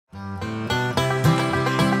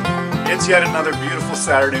It's yet another beautiful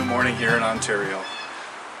Saturday morning here in Ontario.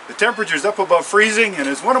 The temperature's up above freezing, and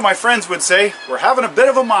as one of my friends would say, we're having a bit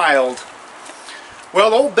of a mild.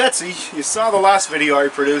 Well, old Betsy, you saw the last video I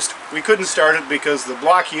produced, we couldn't start it because the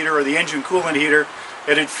block heater or the engine coolant heater,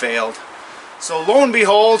 it had failed. So lo and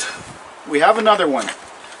behold, we have another one.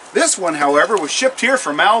 This one, however, was shipped here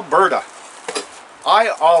from Alberta. I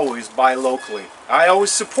always buy locally. I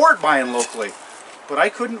always support buying locally. But I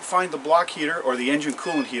couldn't find the block heater, or the engine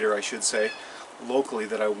coolant heater I should say, locally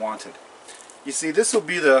that I wanted. You see, this will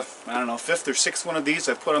be the, I don't know, 5th or 6th one of these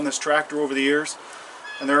I've put on this tractor over the years.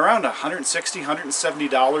 And they're around $160,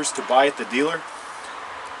 $170 to buy at the dealer.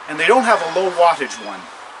 And they don't have a low wattage one.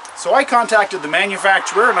 So I contacted the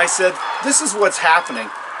manufacturer and I said, this is what's happening.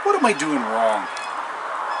 What am I doing wrong?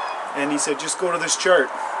 And he said, just go to this chart.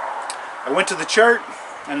 I went to the chart,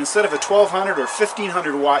 and instead of a 1200 or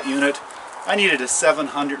 1500 watt unit, I needed a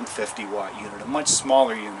 750 watt unit, a much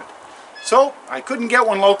smaller unit. So I couldn't get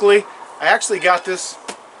one locally. I actually got this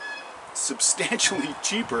substantially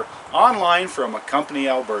cheaper online from a company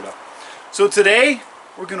Alberta. So today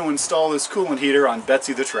we're going to install this coolant heater on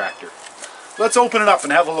Betsy the tractor. Let's open it up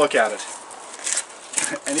and have a look at it.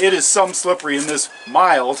 And it is some slippery in this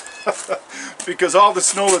mild because all the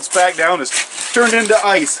snow that's back down is turned into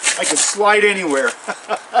ice. I could slide anywhere.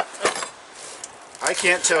 I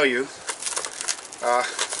can't tell you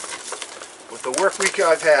with the work week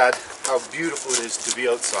I've had, how beautiful it is to be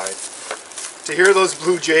outside. To hear those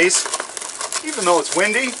blue jays, even though it's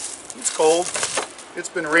windy, it's cold, it's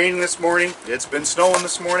been raining this morning, it's been snowing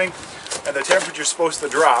this morning, and the temperature's supposed to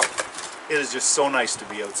drop, it is just so nice to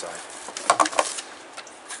be outside.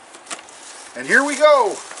 And here we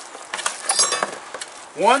go!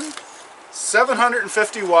 One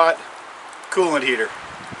 750 watt coolant heater.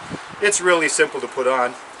 It's really simple to put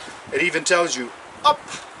on. It even tells you up,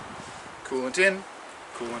 coolant in,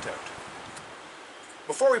 coolant out.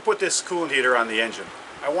 Before we put this coolant heater on the engine,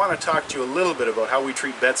 I want to talk to you a little bit about how we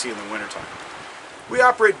treat Betsy in the wintertime. We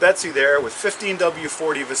operate Betsy there with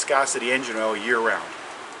 15W40 viscosity engine oil year-round.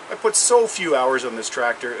 I put so few hours on this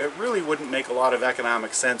tractor, it really wouldn't make a lot of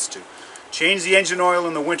economic sense to change the engine oil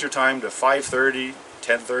in the wintertime to 530,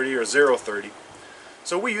 1030, or 030.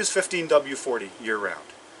 So we use 15W40 year-round.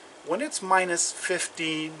 When it's minus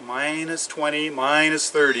 15, minus 20,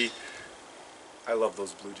 minus 30, I love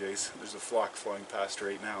those blue jays. There's a flock flying past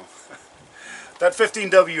right now. That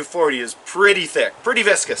 15W40 is pretty thick, pretty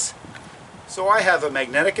viscous. So I have a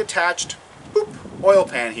magnetic attached oil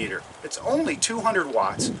pan heater. It's only 200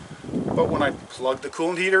 watts, but when I plug the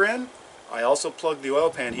coolant heater in, I also plug the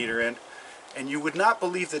oil pan heater in, and you would not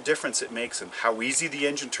believe the difference it makes in how easy the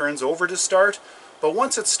engine turns over to start. But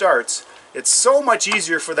once it starts, it's so much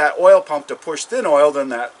easier for that oil pump to push thin oil than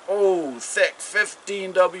that, thick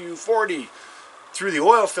 15W40 through the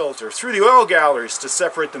oil filter, through the oil galleries to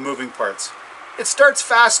separate the moving parts. It starts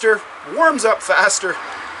faster, warms up faster,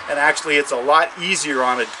 and actually it's a lot easier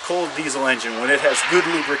on a cold diesel engine when it has good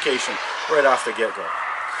lubrication right off the get-go.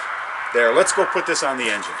 There, let's go put this on the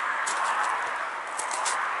engine.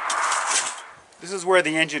 This is where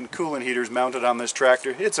the engine coolant heater is mounted on this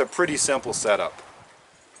tractor. It's a pretty simple setup.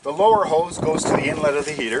 The lower hose goes to the inlet of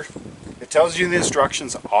the heater. It tells you in the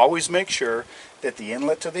instructions, always make sure that the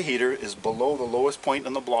inlet to the heater is below the lowest point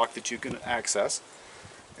on the block that you can access.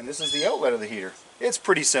 And this is the outlet of the heater. It's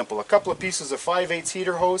pretty simple. A couple of pieces of 5/8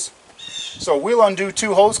 heater hose. So we'll undo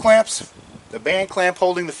 2 hose clamps, the band clamp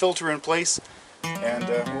holding the filter in place, and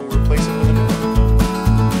we'll replace it with a new one.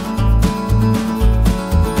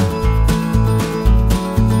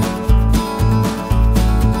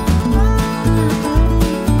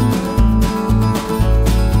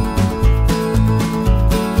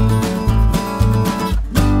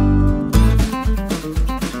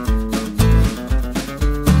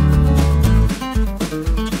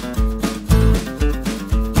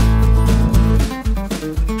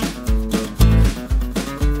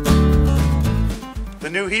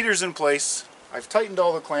 New heater's in place. I've tightened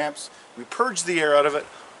all the clamps. We purged the air out of it.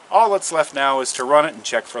 All that's left now is to run it and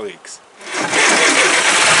check for leaks. I'm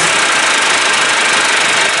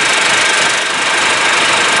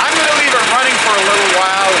going to leave it running for a little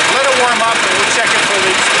while and let it warm up, and we'll check it for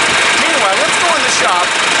leaks. Meanwhile, let's go in the shop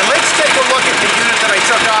and let's take a look at the unit that I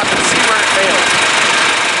took off and see where it failed.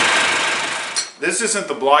 This isn't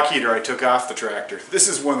the block heater I took off the tractor. This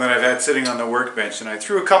is one that I've had sitting on the workbench, and I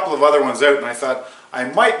threw a couple of other ones out and I thought I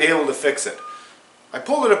might be able to fix it. I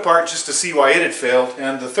pulled it apart just to see why it had failed,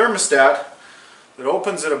 and the thermostat that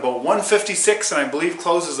opens at about 156 and I believe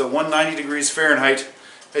closes at 190 degrees Fahrenheit,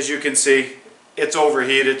 as you can see, it's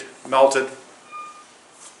overheated, melted,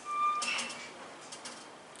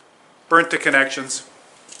 burnt the connections.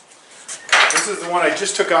 This is the one I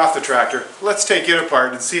just took off the tractor. Let's take it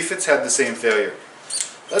apart and see if it's had the same failure.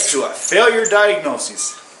 Let's do a failure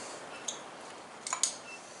diagnosis.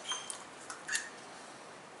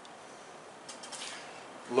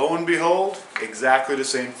 Lo and behold, exactly the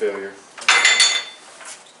same failure.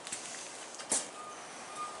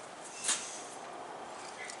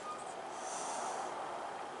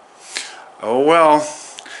 Oh well,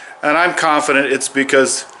 and I'm confident it's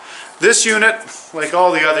because this unit, like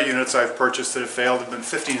all the other units I've purchased that have failed, have been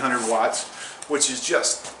 1500 watts, which is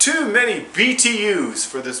just too many BTUs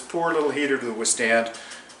for this poor little heater to withstand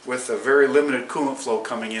with a very limited coolant flow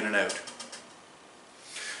coming in and out.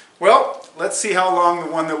 Well, let's see how long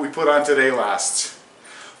the one that we put on today lasts.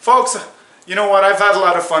 Folks, you know what? I've had a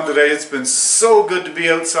lot of fun today. It's been so good to be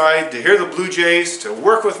outside, to hear the blue jays, to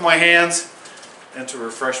work with my hands, and to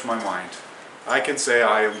refresh my mind. I can say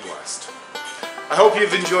I am blessed. I hope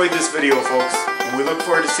you've enjoyed this video, folks, and we look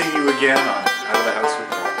forward to seeing you again on Out of the House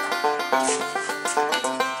with Me.